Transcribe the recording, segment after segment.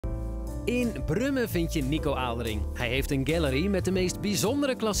In Brummen vind je Nico Aaldering. Hij heeft een gallery met de meest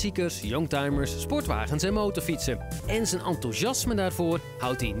bijzondere klassiekers, youngtimers, sportwagens en motorfietsen. En zijn enthousiasme daarvoor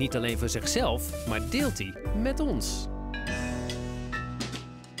houdt hij niet alleen voor zichzelf, maar deelt hij met ons.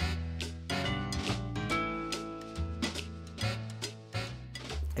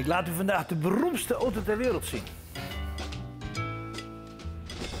 Ik laat u vandaag de beroemdste auto ter wereld zien.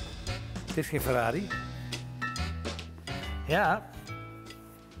 Het is geen Ferrari. Ja,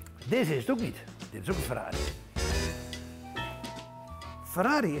 deze is het ook niet. Dit is ook een Ferrari.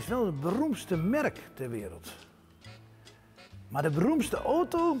 Ferrari is wel het beroemdste merk ter wereld. Maar de beroemdste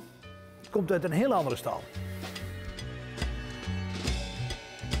auto komt uit een heel andere stal.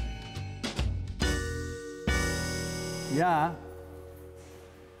 Ja.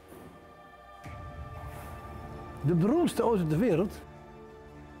 De beroemdste auto ter wereld.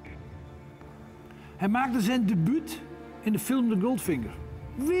 Hij maakte zijn debuut in de film The Goldfinger.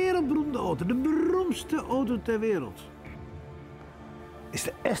 Wereldberoemde auto, de beroemdste auto ter wereld. Is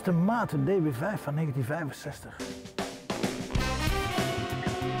de Aston DB5 van 1965.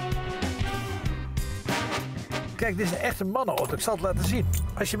 Kijk, dit is een echte mannenauto. Ik zal het laten zien.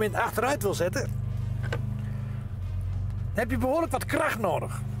 Als je hem in achteruit wil zetten, dan heb je behoorlijk wat kracht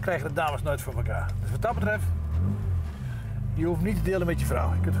nodig. Dat krijgen de dames nooit voor elkaar. Dus wat dat betreft, je hoeft niet te delen met je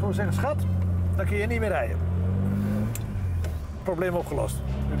vrouw. Je kunt gewoon zeggen, schat, dan kun je niet meer rijden. Probleem opgelost.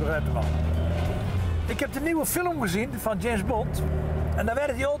 U begrijpt hem al. Ik heb de nieuwe film gezien van James Bond. En daar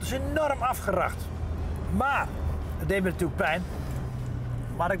werden die auto's enorm afgeracht. Maar, dat deed me natuurlijk pijn.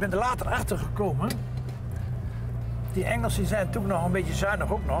 Maar ik ben er later achter gekomen. Die Engelsen zijn natuurlijk nog een beetje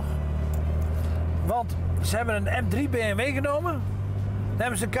zuinig ook nog. Want ze hebben een M3 BMW genomen. Daar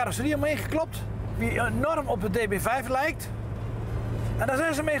hebben ze een carrosserie omheen geklopt. Die enorm op de DB5 lijkt. En daar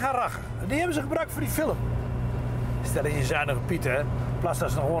zijn ze mee gaan rachen. Die hebben ze gebruikt voor die film. Stel dat je zuinige Piet, hè. In plaats dat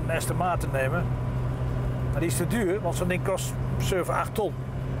ze nog gewoon een Aston Martin nemen. Maar die is te duur, want zo'n ding kost 7, 8 ton.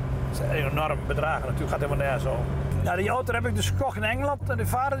 Dat zijn enorm bedragen natuurlijk, gaat helemaal nergens over. Nou, die auto heb ik dus gekocht in Engeland. En de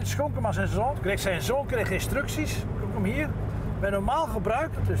vader die schonk hem aan zijn zoon. Zijn zoon kreeg instructies. Kook hem hier. Bij normaal gebruik,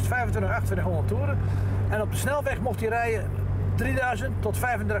 dat is 2800 toeren. En op de snelweg mocht hij rijden 3000 tot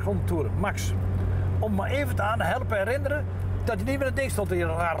 3500 toeren, max. Om maar even aan te helpen herinneren dat hij niet met het ding stond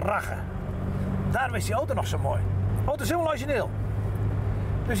te gaan rachen. Daarom is die auto nog zo mooi. De auto is helemaal origineel.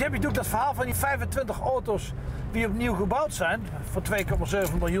 Dus heb je natuurlijk dat verhaal van die 25 auto's die opnieuw gebouwd zijn voor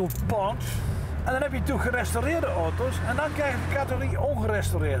 2,7 miljoen pond. En dan heb je natuurlijk gerestaureerde auto's en dan krijg je de categorie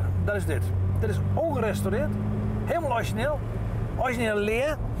ongerestaureerd. Dat is dit. Dit is ongerestaureerd, helemaal origineel. Origineel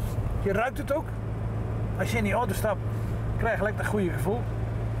leer. Je ruikt het ook. Als je in die auto stapt, krijg je gelijk dat goede gevoel.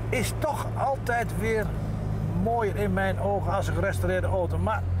 Is toch altijd weer mooier in mijn ogen als een gerestaureerde auto.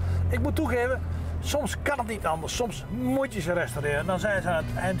 Maar ik moet toegeven, soms kan het niet anders. Soms moet je ze restaureren. Dan zijn ze aan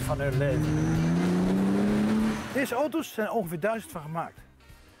het eind van hun leven. Deze auto's zijn ongeveer 1000 van gemaakt.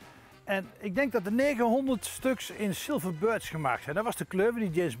 En ik denk dat er 900 stuks in Silver Birch gemaakt zijn. Dat was de kleur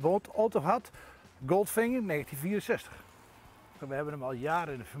die James Bond auto had. Goldfinger 1964. We hebben hem al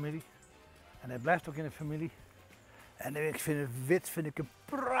jaren in de familie. En hij blijft ook in de familie. En ik vind het wit vind ik hem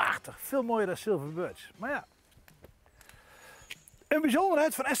prachtig. Veel mooier dan Silver Birch. Maar ja. Een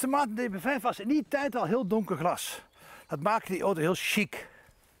bijzonderheid van Aston Martin DB5 was in die tijd al heel donker glas. Dat maakte die auto heel chic.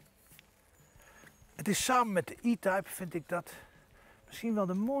 Het is samen met de E-Type, vind ik dat, misschien wel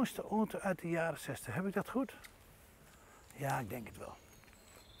de mooiste auto uit de jaren 60. Heb ik dat goed? Ja, ik denk het wel.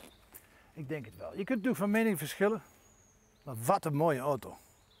 Ik denk het wel. Je kunt natuurlijk van mening verschillen. Maar wat een mooie auto.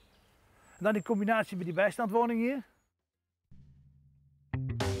 En dan die combinatie met die bijstandwoning hier.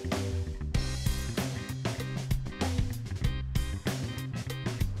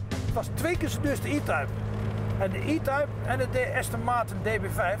 Het was 2 keer zo duur als de E-Type. En de E-Type en de Aston Martin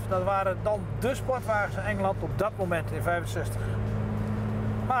DB5, dat waren dan de sportwagens in Engeland op dat moment in 65.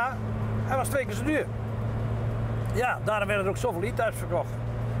 Maar hij was 2 keer zo duur. Ja, daarom werden er ook zoveel E-Types verkocht.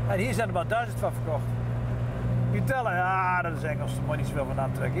 En hier zijn er maar 1000 van verkocht. Je tellen, ja, dat is Engels, daar moet je niet zoveel van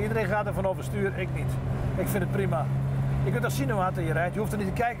aantrekken. Iedereen gaat ervan overstuur, ik niet. Ik vind het prima. Je kunt toch zien hoe hard je rijdt, je hoeft er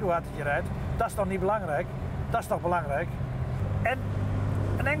niet te kijken hoe hard je rijdt. Dat is toch niet belangrijk? Dat is toch belangrijk? En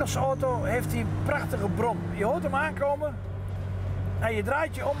een Engelse auto heeft die prachtige brom. Je hoort hem aankomen en je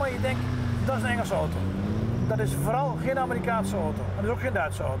draait je om en je denkt, dat is een Engelse auto. Dat is vooral geen Amerikaanse auto. En dat is ook geen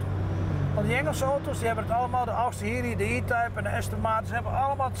Duitse auto. Want die Engelse auto's die hebben het allemaal, de oudste hier, de E-Type en de Aston Martin, ze hebben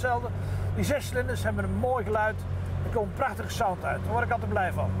allemaal hetzelfde. Die 6-cilinders hebben een mooi geluid. Er komt een prachtige sound uit. Daar word ik altijd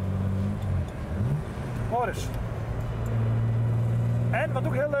blij van. Hoor eens. En wat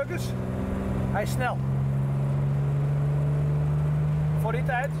ook heel leuk is, hij is snel. Voor die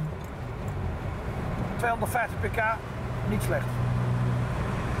tijd, 250 pk, niet slecht.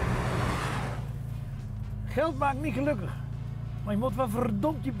 Geld maakt niet gelukkig. Maar je moet wel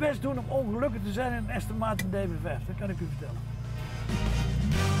verdomd je best doen om ongelukkig te zijn in een Aston DB5. Dat kan ik u vertellen.